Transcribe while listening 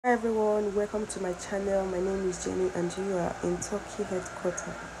Everyone, welcome to my channel. My name is Jenny and you are in Turkey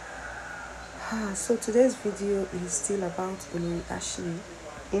headquarters. So today's video is still about Olori Ashley.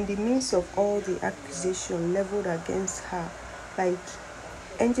 In the midst of all the accusation leveled against her, like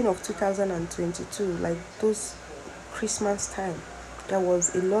ending of 2022, like those Christmas time, there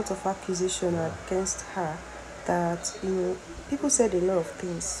was a lot of accusation against her that people said a lot of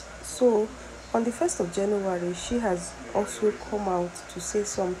things. So on the 1st of January, she has also come out to say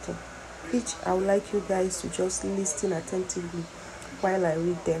something, which I would like you guys to just listen attentively while I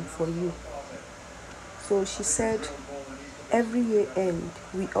read them for you. So she said, every year end,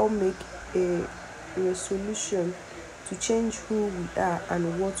 we all make a resolution to change who we are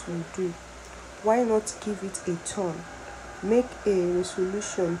and what we do. Why not give it a turn? Make a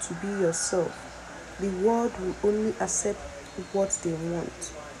resolution to be yourself. The world will only accept what they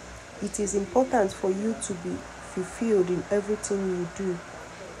want. It is important for you to be fulfilled in everything you do.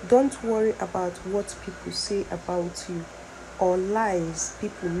 Don't worry about what people say about you or lies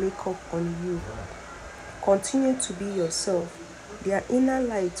people make up on you. Continue to be yourself. Their inner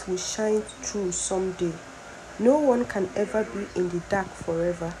light will shine through someday. No one can ever be in the dark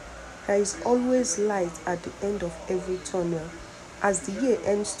forever. There is always light at the end of every tunnel. As the year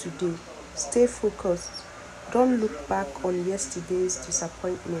ends today, stay focused. Don't look back on yesterday's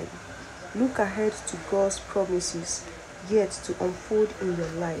disappointment. Look ahead to God's promises yet to unfold in your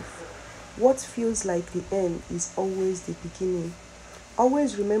life. What feels like the end is always the beginning.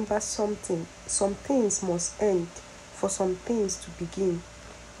 Always remember something. Some things must end for some things to begin.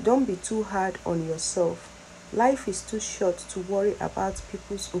 Don't be too hard on yourself. Life is too short to worry about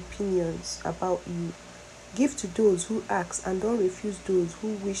people's opinions about you. Give to those who ask and don't refuse those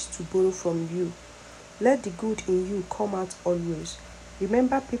who wish to borrow from you. Let the good in you come out always.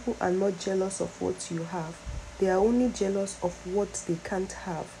 Remember, people are not jealous of what you have. They are only jealous of what they can't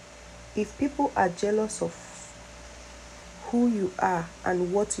have. If people are jealous of who you are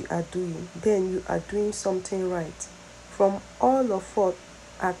and what you are doing, then you are doing something right. From all of us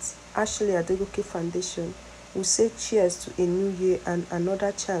at Ashley Adegoke Foundation, we say cheers to a new year and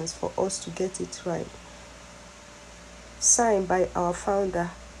another chance for us to get it right. Signed by our founder,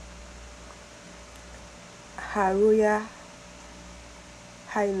 Her Royal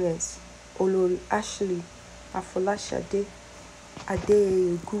Highness Olori Ashley Afolashade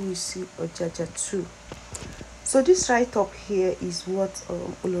Adeyeye Ogunwusi Ojaja 2. So this write-up here is what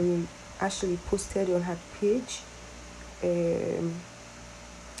Olori Ashley posted on her page, and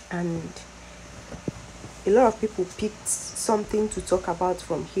a lot of people picked something to talk about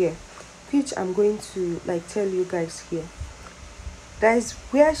from here, which I'm going to tell you guys here. That is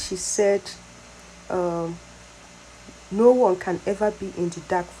where she said, no one can ever be in the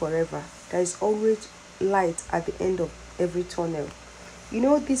dark forever. There is always light at the end of every tunnel. You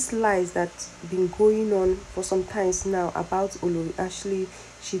know, these lies that's been going on for some times now about Olori Ashley,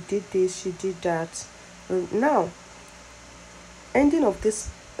 she did this, she did that. Now, ending of this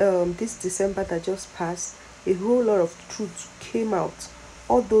December that just passed, a whole lot of truth came out.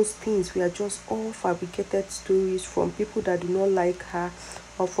 All those things were just all fabricated stories from people that do not like her,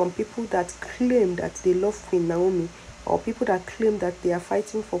 or from people that claim that they love Queen Naomi, or people that claim that they are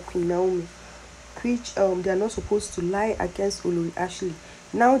fighting for Queen Naomi, which they are not supposed to lie against Olori Ashley.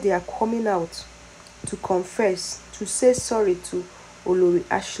 Now they are coming out to confess, to say sorry to Olori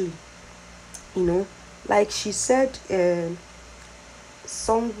Ashley. You know, like she said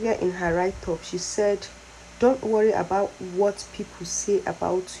somewhere in her write-up, she said, don't worry about what people say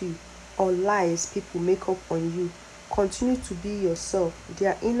about you or lies people make up on you. Continue to be yourself.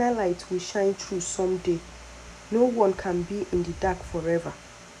 Their inner light will shine through someday. No one can be in the dark forever.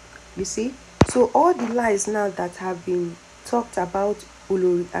 You see? So all the lies now that have been talked about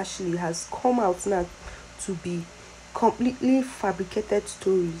Olori Ashley has come out now to be completely fabricated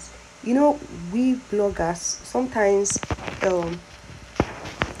stories. You know, we bloggers sometimes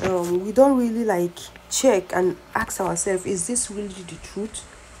we don't really check and ask ourselves, is this really the truth?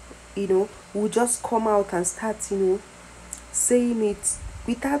 You know, we'll just come out and start saying it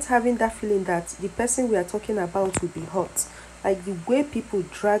without having that feeling that the person we are talking about will be hurt. Like the way people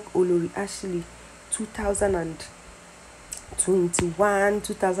drag Olori Ashley 2021,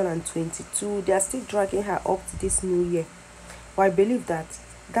 2022, they are still dragging her up to this new year. But I believe that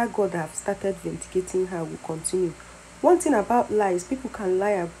God have started vindicating her will continue. One thing about lies, people can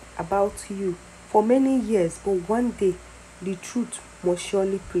lie about you for many years, but one day the truth must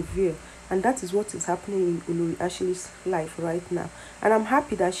surely prevail. And that is what is happening in Olori Ashley's life right now. And I'm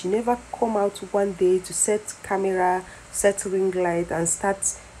happy that she never come out one day to set camera, set ring light and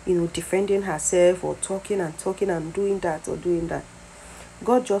start, defending herself or talking and doing that or doing that.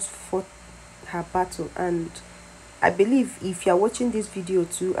 God just fought her battle. And I believe if you're watching this video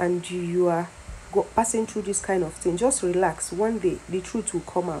too and you are passing through this kind of thing, just relax. One day the truth will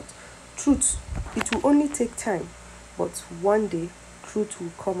come out. Truth, it will only take time, but one day truth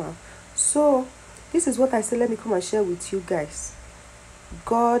will come out. So this is what I said, let me come and share with you guys.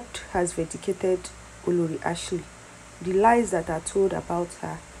 God has vindicated Olori Ashley. The lies that are told about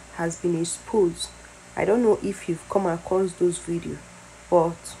her has been exposed. I don't know if you've come across those videos,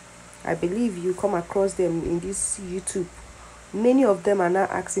 but I believe you come across them in this YouTube. Many of them are now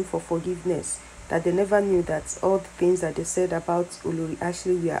asking for forgiveness, that they never knew that all the things that they said about Olori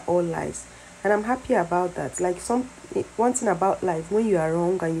Ashley were all lies. And I'm happy about that. Like, one thing about life, when you are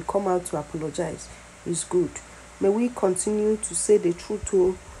wrong and you come out to apologize, is good. May we continue to say the truth,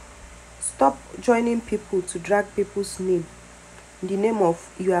 to stop joining people to drag people's name in the name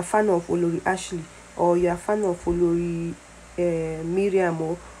of you are a fan of Olori Ashley, or you are a fan of Olori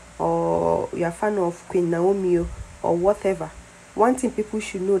Miriam, or you are a fan of Queen Naomi, or whatever. One thing people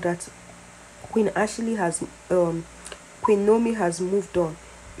should know, that Queen Naomi has moved on.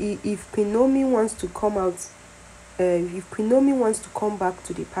 If Queen Naomi wants to come out, if Queen Naomi wants to come back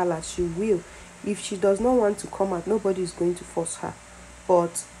to the palace, she will. If she does not want to come out, nobody is going to force her.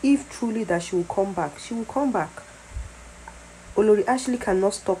 But if truly that she will come back, she will come back. Olori Ashley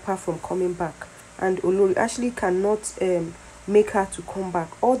cannot stop her from coming back, and Olori Ashley cannot make her to come back.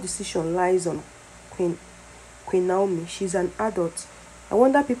 All decision lies on Queen Naomi. She's an adult. I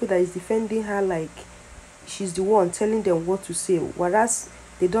wonder people that is defending her like she's the one telling them what to say, whereas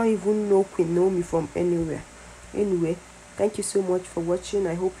they don't even know Queen Naomi from anywhere. Anyway, thank you so much for watching.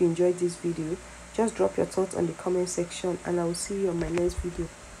 I hope you enjoyed this video. Just drop your thoughts on the comment section, and I will see you on my next video.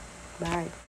 Bye.